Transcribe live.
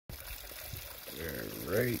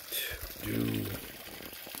Alright, it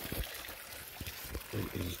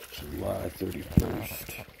is July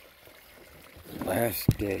 31st,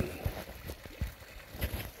 last day.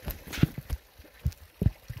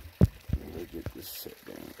 Let me get this set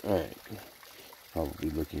down. Alright, probably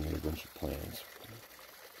looking at a bunch of plans.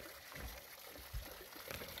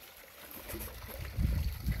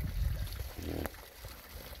 Yeah.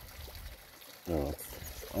 No,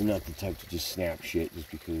 I'm not the type to just snap shit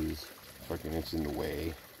just because fucking it's in the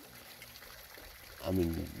way. I'm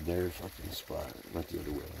in their fucking spot, not the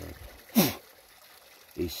other way around.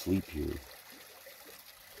 They sleep here.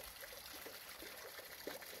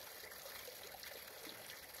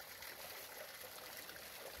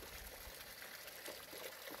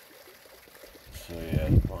 So yeah,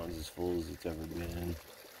 the pond's as full as it's ever been.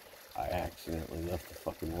 I accidentally left the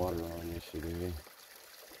fucking water on yesterday.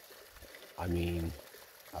 I mean,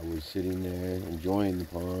 I was sitting there enjoying the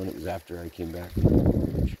pond. It was after I came back from the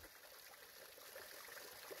gorge.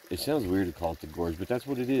 It sounds weird to call it the gorge, but that's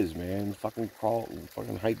what it is, man. Fucking crawl,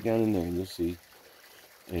 fucking hike down in there and you'll see.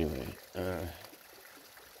 Anyway,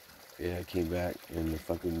 yeah, I came back and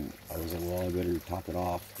I was like, well, I better top it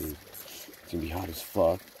off because it's gonna be hot as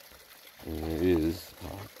fuck. And it is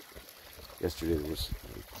hot. Yesterday there was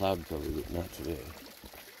cloud cover, but not today.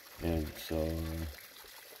 And so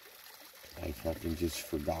I fucking just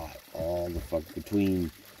forgot all the fuck between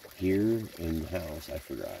here and the house. I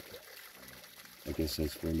forgot. I guess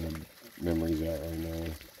that's where my memories are right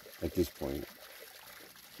now. At this point,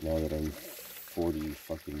 now that I'm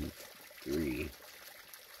 43,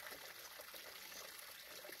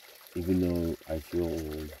 even though I feel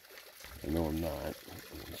old, I know I'm not.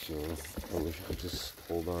 So I wish I could just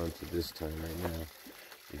hold on to this time right now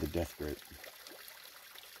with a death grip.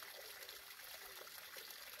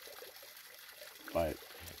 But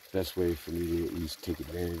best way for me to at least take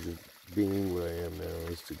advantage of being where I am now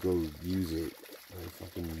is to go use it. Like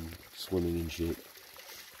fucking swimming and shit.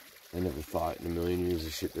 I never thought in a million years the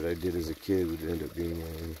shit that I did as a kid would end up being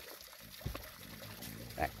an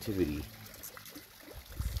activity.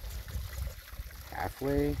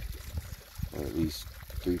 Halfway, or at least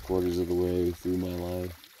 3/4 of the way through my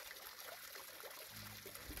life.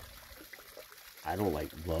 I don't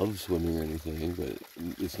love swimming or anything, but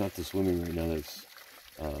it's not the swimming right now that's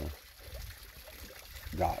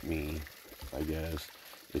got me, I guess.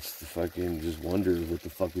 It's the fucking just wonder what the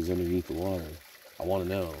fuck is underneath the water. I want to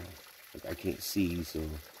know. I can't see, so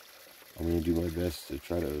I'm going to do my best to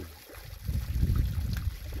try to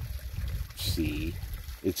see.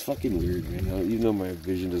 It's fucking weird, man. Even though my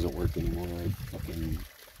vision doesn't work anymore,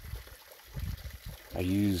 I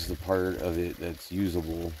use the part of it that's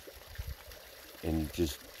usable and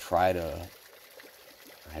just try to,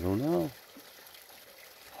 I don't know,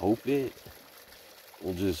 hope it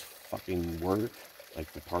will just fucking work.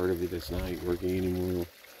 Like the part of it that's not working anymore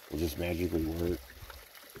will just magically work.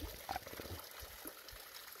 I don't know.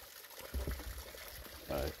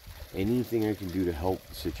 But anything I can do to help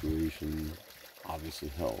the situation obviously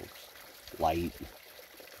helps. Light,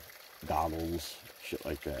 goggles, shit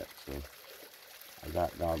like that. So I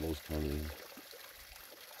got goggles coming.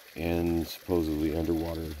 And supposedly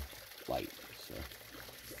underwater light. So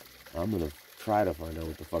I'm going to try to find out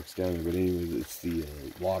what the fuck's down there. But anyways, it's the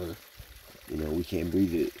water. You know, we can't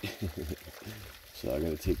breathe it. So I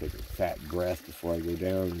gotta take a fat breath before I go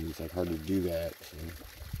down, and it's hard to do that. So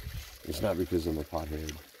it's not because I'm a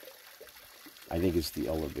pothead. I think it's the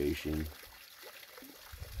elevation.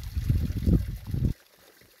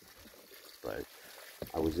 But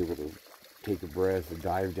I was able to take a breath and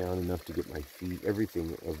dive down enough to get my feet,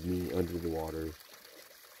 everything of me under the water.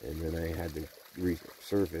 And then I had to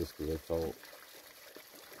resurface because I felt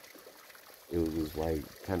it was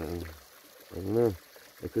kind of, I don't know,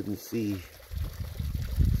 I couldn't see.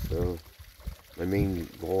 So my main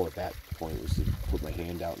goal at that point was to put my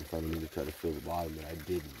hand out in front of me to try to feel the bottom, but I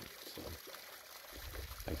didn't. So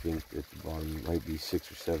I think that the bottom might be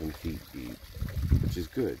 6 or 7 feet deep, which is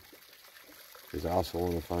good. Because I also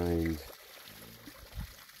want to find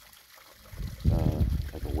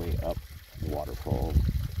a way up the waterfall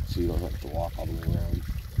so you don't have to walk all the way around.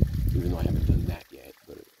 Even though I haven't done that yet,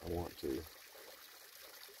 but I want to.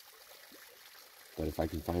 But if I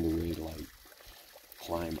can find a way to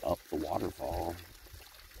climb up the waterfall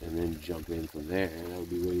and then jump in from there, that would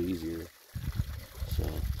be way easier. So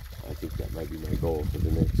I think that might be my goal for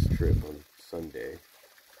the next trip on Sunday.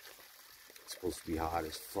 It's supposed to be hot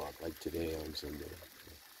as fuck like today on Sunday.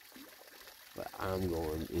 But I'm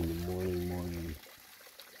going in the morning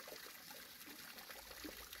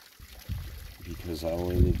because I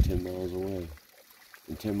only live 10 miles away.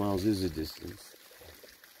 And 10 miles is a distance.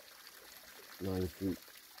 Not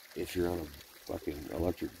if you're on a fucking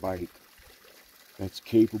electric bike that's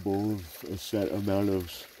capable of a set amount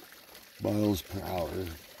of miles per hour.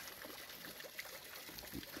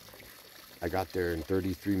 I got there in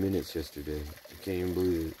 33 minutes yesterday. I can't even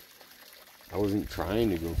believe it. I wasn't trying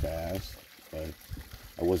to go fast, but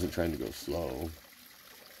I wasn't trying to go slow.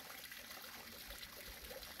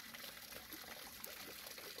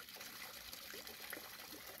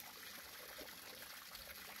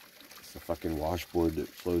 It's the fucking washboard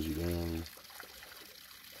that slows you down.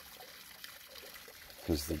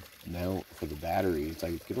 Because the mount for the battery, it's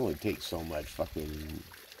like it can only take so much fucking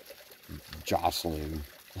jostling.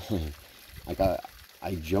 Like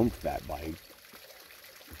I jumped that bike,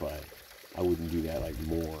 but I wouldn't do that like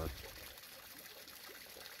more.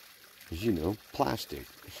 Because, you know, plastic.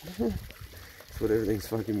 That's what everything's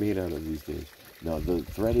fucking made out of these days. No, the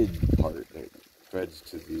threaded part that threads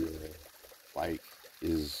to the bike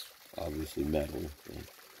is obviously metal.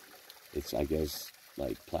 It's, I guess,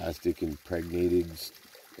 like plastic impregnated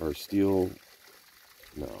or steel.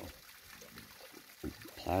 No.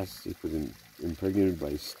 Plastic was impregnated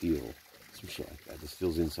by steel. Some shit like that. The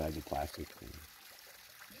steel's inside the plastic thing.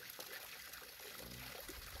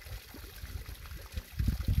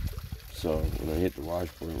 So when I hit the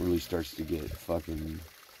washboard, it really starts to get fucking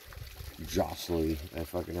jostly. I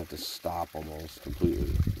fucking have to stop almost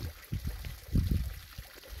completely.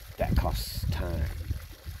 That costs time.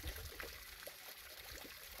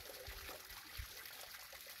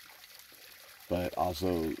 But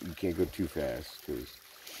also, you can't go too fast because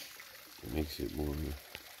it makes it more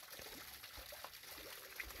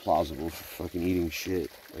plausible for fucking eating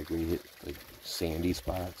shit. Like when you hit like sandy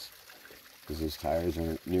spots, because those tires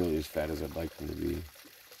aren't nearly as fat as I'd like them to be.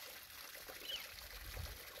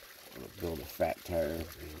 I'm gonna build a fat tire.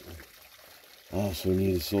 I also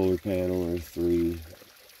need a solar panel or 3.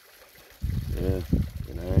 Yeah,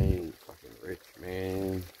 and I ain't fucking rich,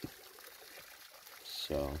 man.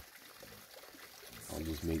 So I'll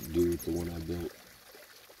just make do with the one I built.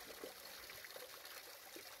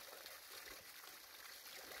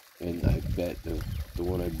 And I bet the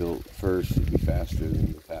one I built first would be faster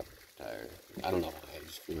than the fat tire. I don't know why, I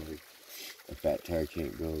just feel like a fat tire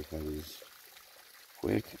can't go quite as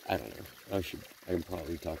quick. I don't know. I'm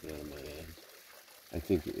probably talking out of my ass. I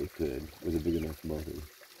think it could with a big enough motor.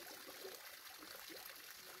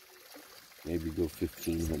 Maybe go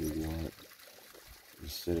 1500 watt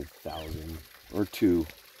instead of 1000 or 2.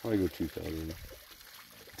 Probably go 2000.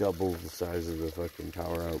 Double the size of the fucking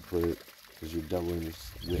power output because you're doubling the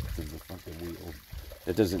width of the fucking wheel.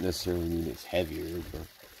 That doesn't necessarily mean it's heavier, but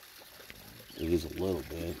it is a little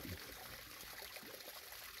bit.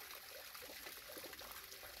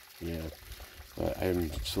 Yeah, but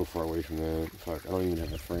I'm so far away from that. Fuck, I don't even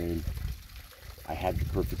have a frame. I had the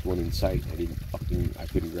perfect one in sight. I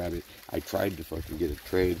couldn't grab it. I tried to fucking get a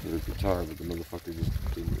trade for a guitar, but the motherfucker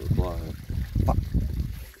just didn't reply. Fuck.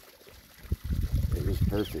 It was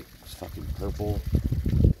perfect. It was fucking purple.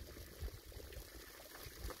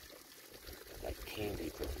 Like candy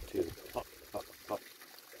purple too. Fuck, fuck, fuck.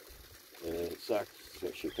 And it sucks.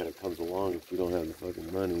 That shit kind of comes along if you don't have the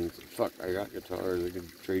fucking money. It's like, fuck, I got guitars. I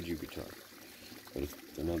can trade you guitar. But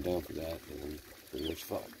if they're not down for that, then pretty much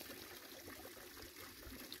fucked.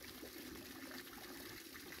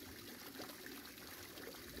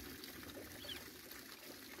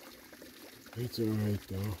 It's alright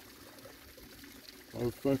though.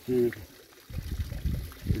 I'm fucking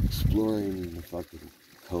exploring the fucking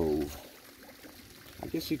cove. I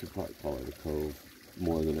guess you could probably call it a cove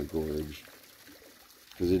more than a gorge.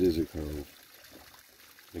 Because it is a cove.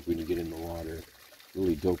 Like when you get in the water,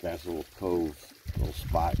 really dope ass little cove, little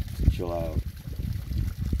spot to chill out,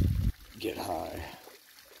 get high.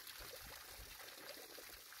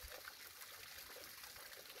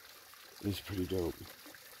 It's pretty dope.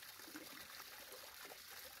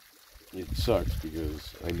 It sucks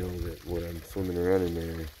because I know that when I'm swimming around in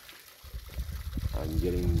there, I'm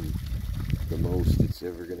getting the most it's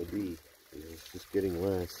ever going to be. It's just getting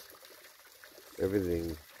less.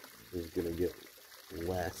 Everything is going to get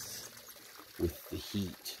less with the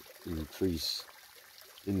heat increase.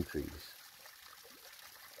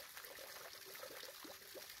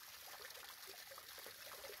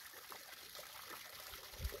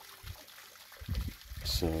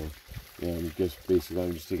 So, yeah, I guess basically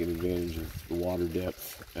I'm just taking advantage of the water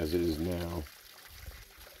depth as it is now.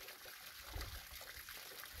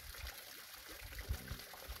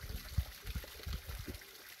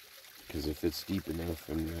 Because if it's deep enough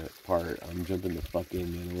in that part, I'm jumping the fuck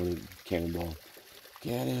in, man. I want to cannonball.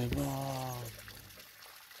 Cannonball!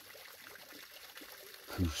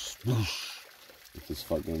 Whoosh, whoosh. with this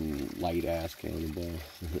fucking light ass cannonball.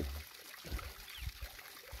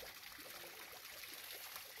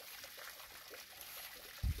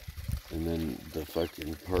 And then the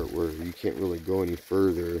fucking part where you can't really go any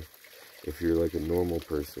further if you're like a normal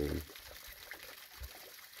person.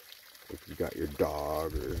 If you got your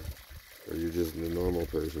dog or you're just a normal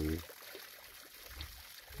person.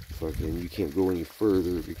 Fucking, you can't go any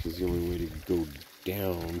further because the only way to go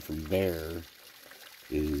down from there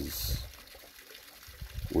is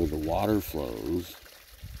where the water flows.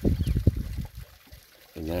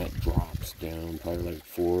 And that drops down probably like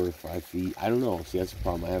 4 or 5 feet. I don't know. See, that's the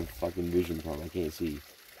problem. I have a fucking vision problem. I can't see.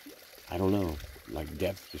 I don't know. Like,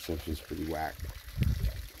 depth perception is pretty whack.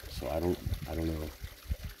 So I don't know.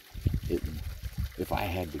 If I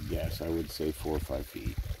had to guess, I would say 4 or 5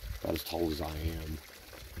 feet. About as tall as I am.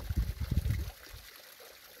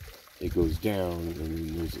 It goes down, and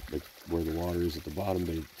there's like where the water is at the bottom,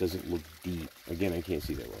 but it doesn't look deep. Again, I can't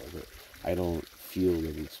see that well, but I don't feel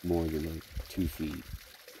that it's more than like 2 feet.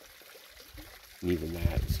 And even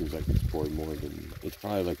that, it seems like it's probably more than, it's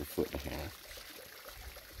probably like 1.5 feet.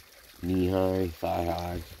 Knee high, thigh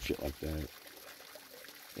high, shit like that.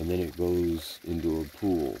 And then it goes into a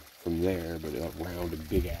pool from there, but around a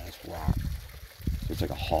big ass rock. So it's like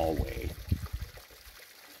a hallway.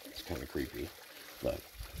 It's kind of creepy, but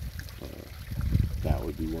that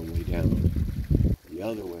would be one way down. The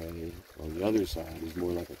other way, on the other side, is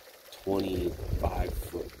more like a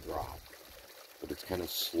 25-foot drop, but it's kind of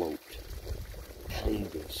sloped.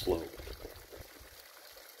 Kind of sloped.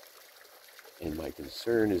 And my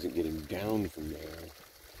concern isn't getting down from there,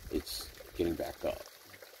 it's getting back up.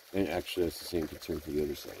 And actually, that's the same concern for the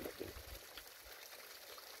other side.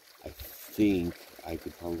 I think I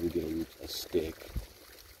could probably get a stick,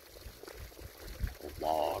 a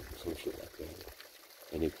log, or some shit like that.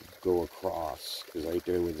 And it could go across, because right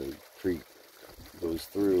there where the creek goes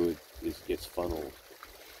through, it gets funneled.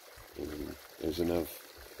 And there's enough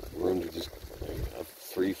room to just, like, a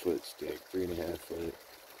 3-foot stick, 3.5 foot.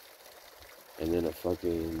 And then a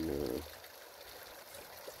fucking,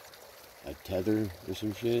 a tether or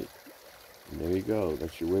some shit. And there you go.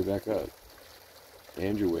 That's your way back up.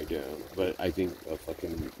 And your way down. But I think a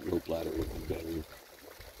fucking rope ladder would be better. And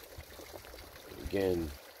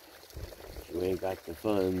again, if you ain't got the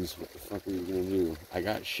funds, what the fuck are you gonna do? I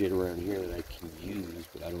got shit around here that I can use,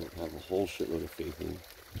 but I don't have a whole shitload of faith in.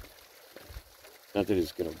 Not that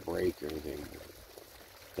it's gonna break or anything, but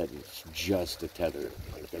that it's just a tether.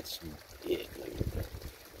 Like, that's it. Like,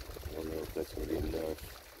 I don't know if that's gonna be enough.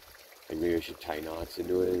 Like, maybe I should tie knots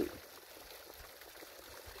into it.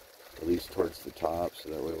 At least towards the top, so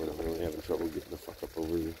that way when I'm really having trouble getting the fuck up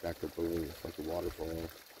over, back up over the fucking waterfall.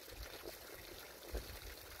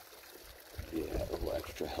 Yeah, a little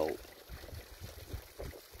extra help.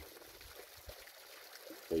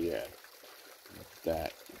 But yeah,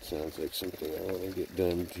 that sounds like something I want to get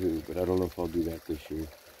done too, but I don't know if I'll do that this year.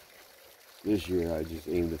 This year I just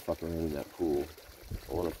aim to fuck around in that pool.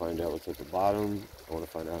 I want to find out what's at the bottom. I want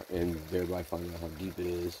to find out, and thereby find out how deep it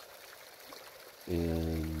is.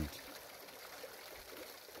 And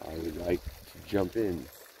I would like to jump in.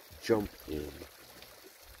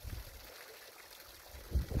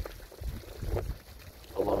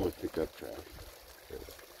 Along with pickup truck.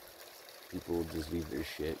 People just leave their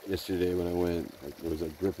shit. Yesterday when I went, like, there was a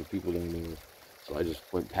group of people down there, so I just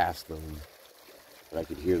went past them. But I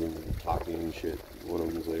could hear them talking and shit. One of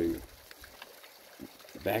them was like,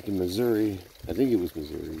 back in Missouri, I think it was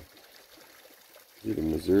Missouri. Either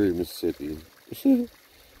Missouri or Mississippi.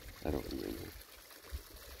 I don't remember.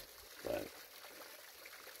 But,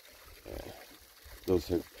 yeah. Those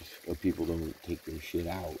type of people don't take their shit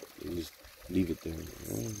out. They just leave it there.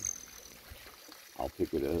 I'll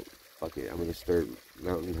pick it up. Fuck it, I'm gonna start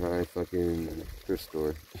Mountain High fucking thrift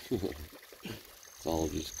store. It's all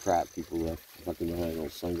just crap people left fucking behind.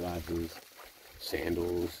 Those sunglasses,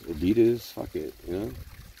 sandals, Adidas, fuck it, you know?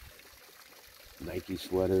 Nike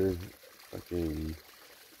sweater, fucking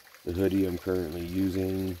the hoodie I'm currently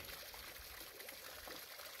using.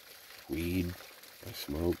 Weed, I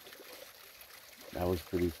smoked. That was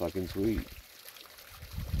pretty fucking sweet.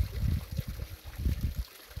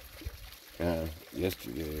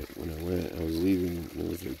 Yesterday when I went, I was leaving, there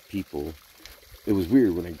was like people. It was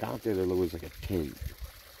weird, when I got there was like a tent.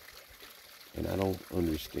 And I don't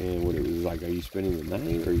understand what it was like. Are you spending the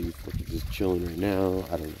night, or are you fucking just chilling right now?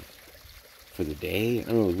 I don't know. For the day? I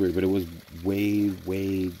don't know, it was weird, but it was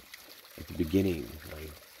way at the beginning,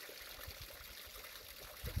 like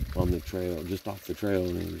on the trail, just off the trail,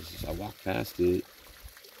 and it was just, I walked past it,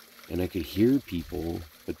 and I could hear people,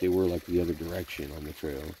 but they were like the other direction on the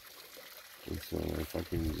trail. And so I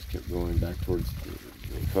fucking just kept going back towards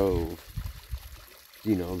the cove.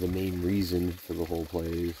 You know, the main reason for the whole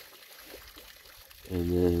place.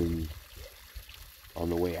 And then on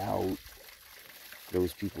the way out, there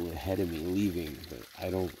was people ahead of me leaving, but I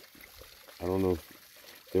don't know if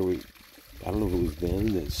there was, I don't know if it was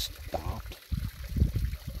them that stopped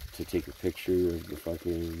to take a picture of the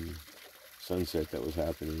fucking sunset that was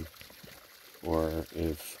happening, or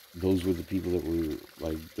if those were the people that were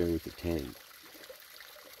like there with the tent.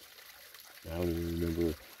 I don't even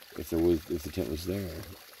remember if the tent was there,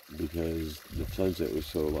 because the sunset was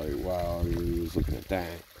so like, wow, everybody was looking at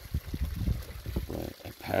that. But I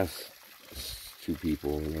passed two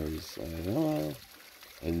people and I was like, hello.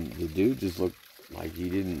 And the dude just looked like he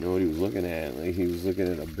didn't know what he was looking at. Like he was looking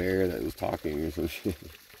at a bear that was talking or some shit.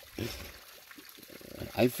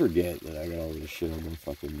 I forget that I got all this shit on my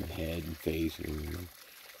fucking head and face and everything.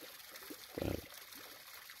 But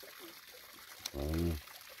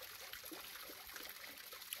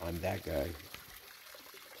I'm that guy.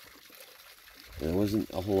 And there wasn't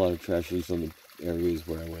a whole lot of trash loose on the areas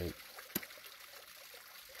where I went.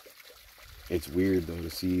 It's weird though to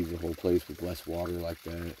see the whole place with less water like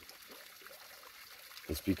that.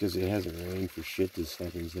 It's because it hasn't rained for shit this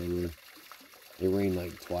fucking summer. It rained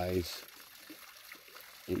like twice.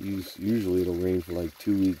 Usually it'll rain for like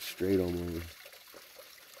 2 weeks straight almost.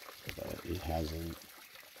 But it hasn't.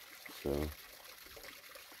 So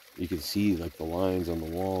you can see like the lines on the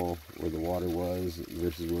wall where the water was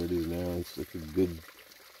versus where it is now. It's like a good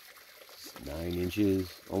 9 inches,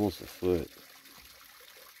 almost a foot.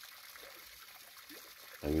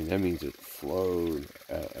 I mean, that means it flowed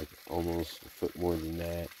at like almost a foot more than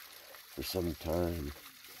that for some time.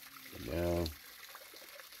 And now,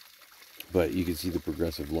 but you can see the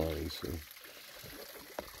progressive lines, so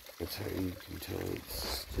that's how you can tell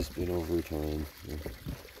it's just been over time. Yeah.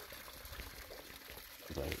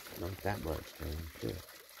 But not that much time. Yeah.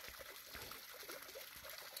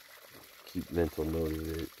 Keep mental note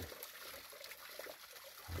of it.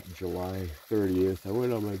 July 30th, I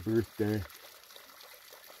went on my birthday.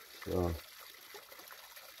 So,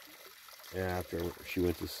 yeah, after she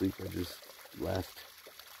went to sleep, I just left.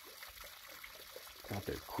 Got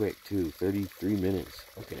there quick, too. 33 minutes.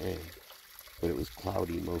 Okay. But it was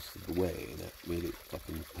cloudy most of the way, and that made it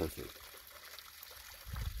fucking perfect.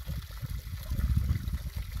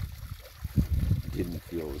 Didn't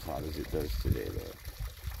feel as hot as it does today, though.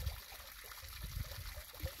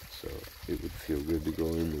 So, it would feel good to go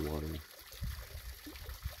in the water.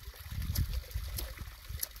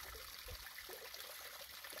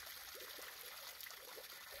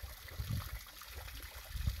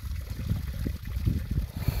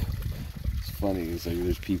 Funny, it's like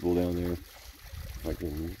there's people down there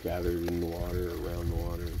fucking gathered in the water, around the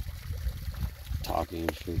water, talking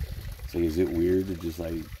and shit. It's like, is it weird to just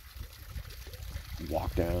like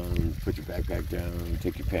walk down, put your backpack down,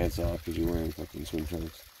 take your pants off because you're wearing fucking swim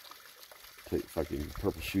trunks, put fucking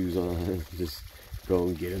purple shoes on, just go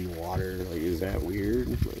and get in the water? Like, is that weird?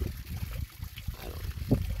 Like, I don't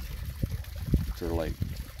know. Sort of like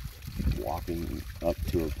walking up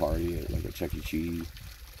to a party at like a Chuck E. Cheese,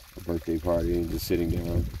 a birthday party, and just sitting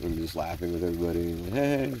down and just laughing with everybody and like,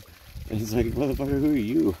 hey, and it's like, motherfucker, who are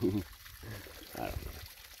you? I don't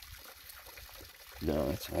know. No,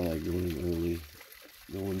 that's why I like going early.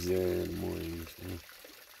 No one's there in the morning. So.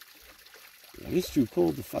 It's too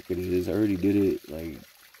cold. The fuck it is. I already did it like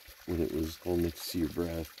when it was cold enough to see your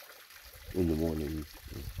breath in the morning.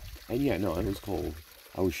 And yeah, no, it was cold.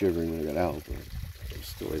 I was shivering when I got out, but I was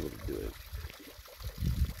still able to do it.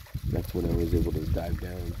 That's when I was able to dive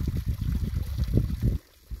down.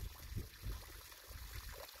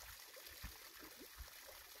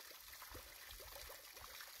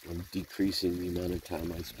 I'm decreasing the amount of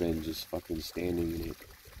time I spend just fucking standing in it.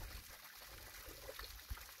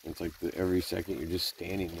 It's like every second you're just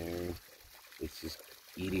standing there, it's just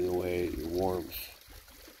eating away at your warmth.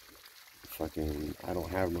 Fucking, I don't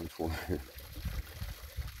have much water.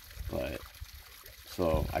 But,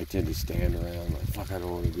 so I tend to stand around like, fuck, I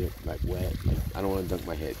don't want to get like wet. Like, I don't want to dunk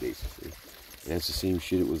my head, basically. And that's the same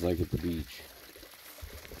shit it was like at the beach.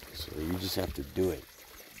 So you just have to do it.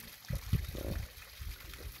 So,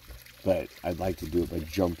 but I'd like to do it by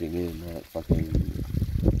jumping in, not fucking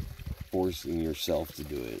forcing yourself to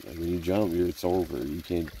do it. Like when you jump, it's over. You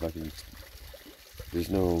can't fucking, there's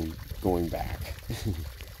no going back.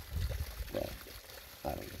 But, I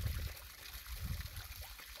don't know.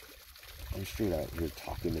 I'm straight out here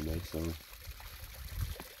talking to myself.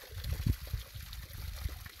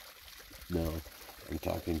 No, I'm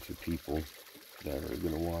talking to people that are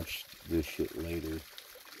gonna watch this shit later.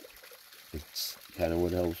 It's kind of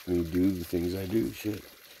what helps me do the things I do. Shit.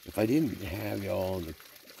 If I didn't have y'all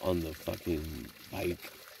on the fucking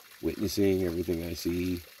bike witnessing everything I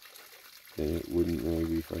see, then it wouldn't really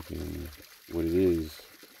be fucking what it is.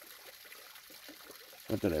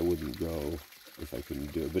 Not that I wouldn't go if I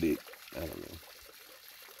couldn't do it, but I don't know.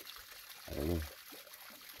 I don't know.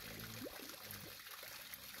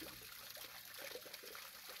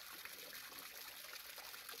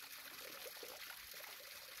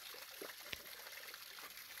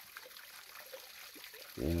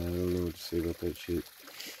 Yeah, I don't know what to say about that shit.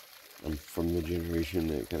 I'm from the generation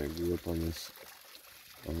that kind of grew up on this,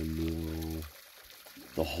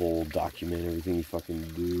 the whole document everything you fucking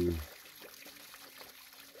do.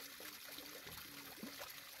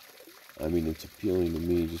 I mean, it's appealing to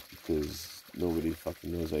me just because nobody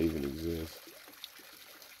fucking knows I even exist.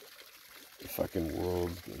 The fucking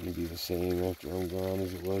world's gonna be the same after I'm gone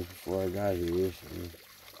as it was before I got here, so.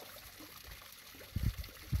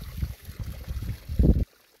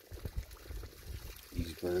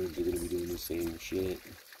 These birds are gonna be doing the same shit.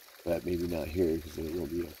 But maybe not here, because it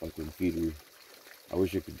won't be a fucking feeder. I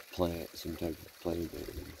wish I could plant some type of plant that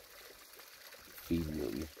would feed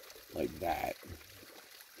them like that.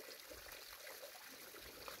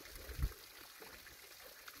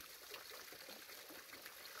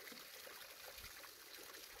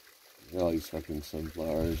 All these fucking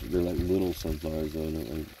sunflowers. They're like little sunflowers though, not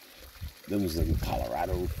like them's like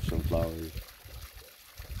Colorado sunflowers.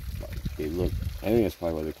 Like they look, I think that's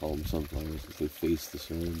probably why they call them sunflowers, because they face the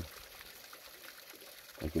sun.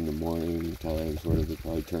 Like in the morning times where they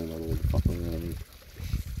probably turn all the way the fuck around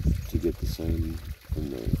to get the sun from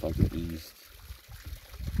the fucking east.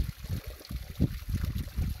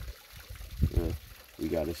 Yeah, we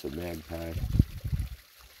got us a magpie.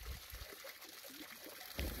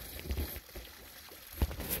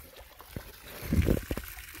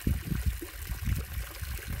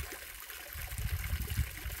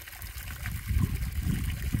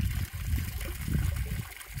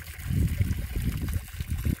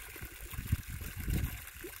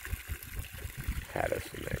 Had us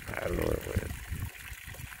a magpie. I don't know where it went.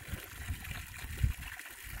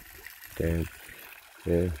 Damn.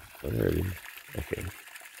 Yeah. Oh, there it is. Okay.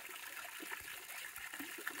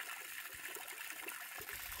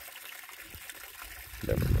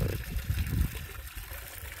 Never mind.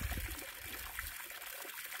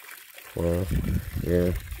 Well,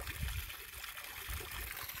 yeah.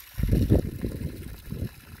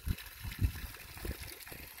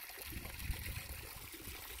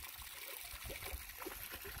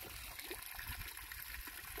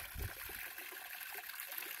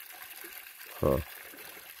 Huh.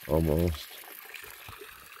 Almost.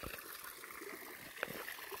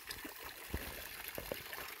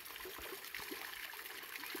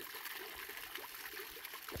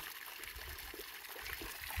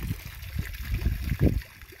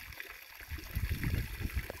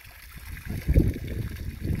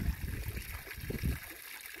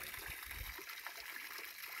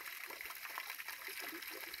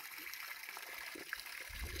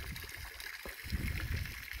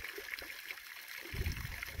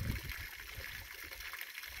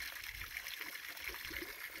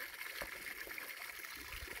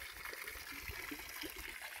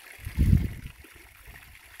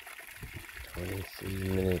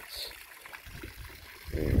 Minutes.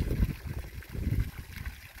 Yeah.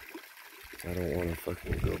 I don't want to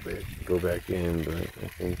fucking go back in, but I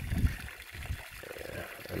think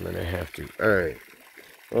I'm gonna have to. Alright.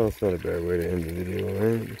 Well, it's not a bad way to end the video,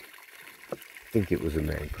 right? I think it was a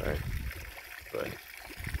magpie, but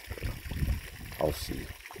I'll see.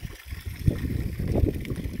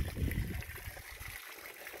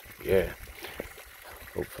 Yeah.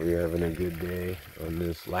 Hopefully you're having a good day on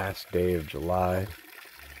this last day of July.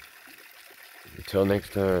 Until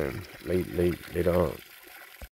next time, late on.